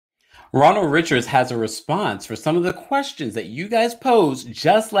Ronald Richards has a response for some of the questions that you guys posed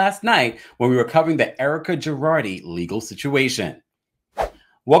just last night when we were covering the Erika Girardi legal situation.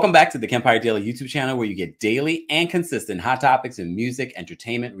 Welcome back to the Kempire Daily YouTube channel, where you get daily and consistent hot topics in music,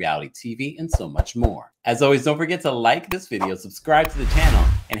 entertainment, reality TV, and so much more. As always, don't forget to like this video, subscribe to the channel,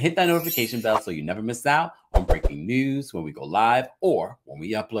 and hit that notification bell so you never miss out on breaking news when we go live or when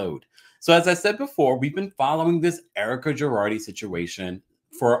we upload. So as I said before, we've been following this Erika Girardi situation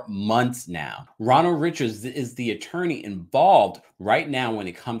for months now. Ronald Richard is the attorney involved right now when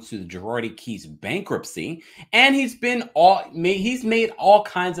it comes to the Girardi Keese bankruptcy, and he's made all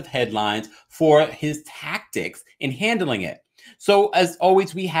kinds of headlines for his tactics in handling it. So as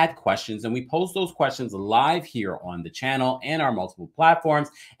always, we had questions, and we post those questions live here on the channel and our multiple platforms,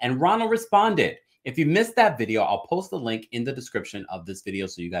 and Ronald responded. If you missed that video, I'll post the link in the description of this video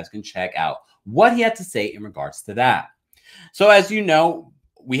so you guys can check out what he had to say in regards to that. So as you know,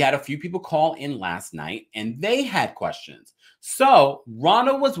 we had a few people call in last night and they had questions. So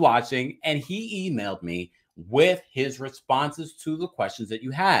Ronald was watching and he emailed me with his responses to the questions that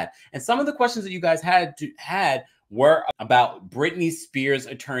you had. And some of the questions that you guys had were about Britney Spears'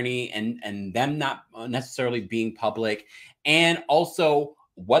 attorney and them not necessarily being public, and also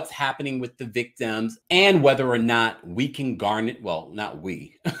what's happening with the victims and whether or not we can garnish, well, not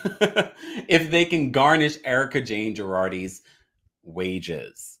we, if they can garnish Erika Jayne Girardi's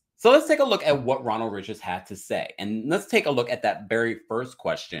wages. So let's take a look at what Ronald Richards had to say. And let's take a look at that very first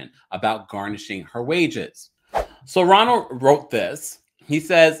question about garnishing her wages. So Ronald wrote this. He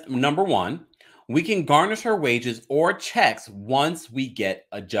says, number one, we can garnish her wages or checks once we get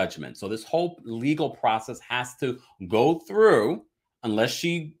a judgment. So this whole legal process has to go through, unless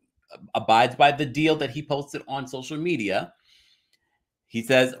she abides by the deal that he posted on social media. He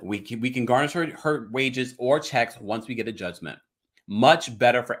says we can garnish her wages or checks once we get a judgment. Much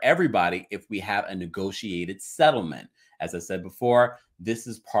better for everybody if we have a negotiated settlement. As I said before, this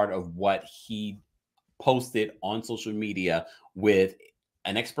is part of what he posted on social media with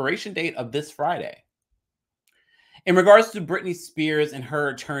an expiration date of this Friday. In regards to Britney Spears and her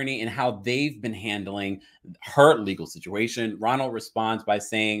attorney and how they've been handling her legal situation, Ronald responds by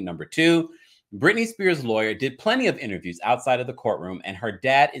saying, number two, Britney Spears' lawyer did plenty of interviews outside of the courtroom, and her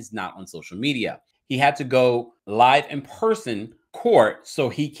dad is not on social media. He had to go live in person court so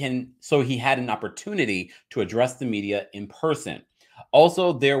he had an opportunity to address the media in person.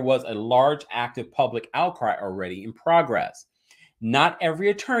 Also, there was a large active public outcry already in progress. Not every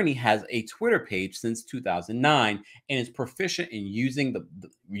attorney has a Twitter page since 2009 and is proficient in using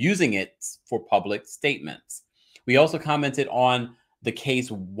it for public statements. We also commented on the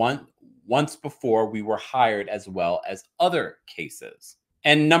case once before we were hired, as well as other cases.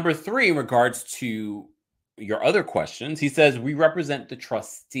 And number three, in regards to your other questions, he says, we represent the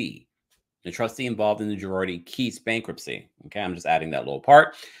trustee involved in the Girardi Keese bankruptcy. Okay, I'm just adding that little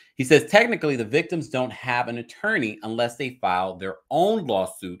part. He says, technically, the victims don't have an attorney unless they file their own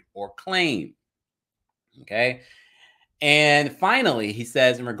lawsuit or claim. Okay. And finally, he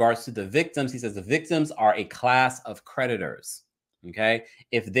says, in regards to the victims, he says the victims are a class of creditors. Okay.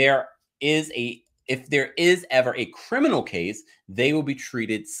 If there is ever a criminal case, they will be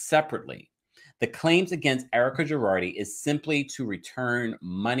treated separately. The claims against Erika Girardi is simply to return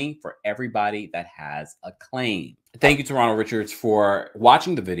money for everybody that has a claim. Thank you to Ronald Richards for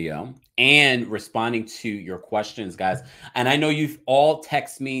watching the video and responding to your questions, guys. And I know you've all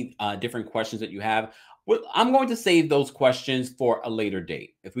texted me different questions that you have. Well, I'm going to save those questions for a later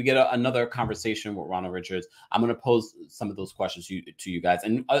date. If we get another conversation with Ronald Richards, I'm going to pose some of those questions to you guys.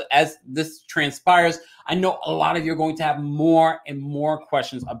 And as this transpires, I know a lot of you are going to have more and more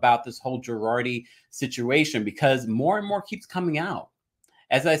questions about this whole Girardi situation, because more and more keeps coming out.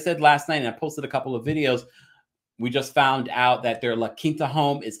 As I said last night, and I posted a couple of videos, we just found out that their La Quinta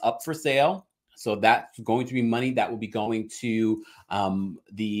home is up for sale. So that's going to be money that will be going to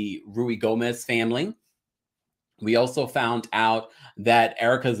the Ruy Gomez family. We also found out that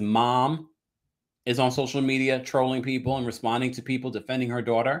Erika's mom is on social media trolling people and responding to people defending her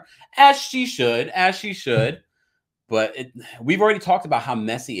daughter, as she should. But we've already talked about how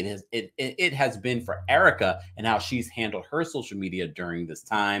messy it has been for Erika and how she's handled her social media during this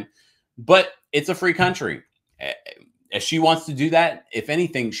time. But it's a free country. If she wants to do that, if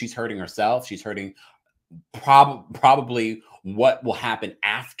anything, she's hurting herself. She's hurting probably what will happen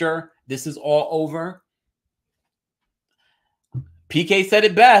after this is all over. PK said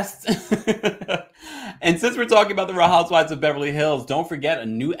it best. And since we're talking about the Real Housewives of Beverly Hills, don't forget a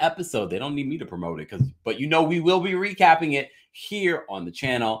new episode. They don't need me to promote it, but you know we will be recapping it here on the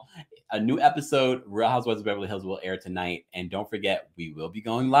channel. a new episode, Real Housewives of Beverly Hills, will air tonight. And don't forget, we will be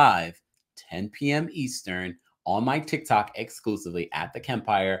going live 10 p.m. Eastern on my TikTok exclusively at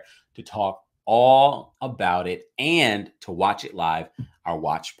TheKempire to talk all about it and to watch it live, our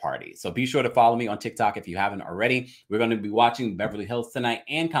watch party. So be sure to follow me on TikTok if you haven't already. We're going to be watching Beverly Hills tonight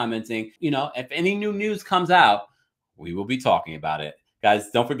and commenting. You know, if any new news comes out, we will be talking about it.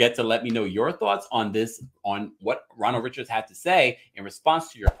 Guys, don't forget to let me know your thoughts on this, on what Ronald Richards had to say in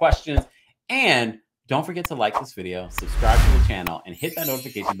response to your questions. And don't forget to like this video, subscribe to the channel, and hit that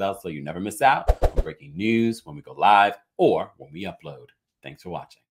notification bell so you never miss out on breaking news when we go live or when we upload. Thanks for watching.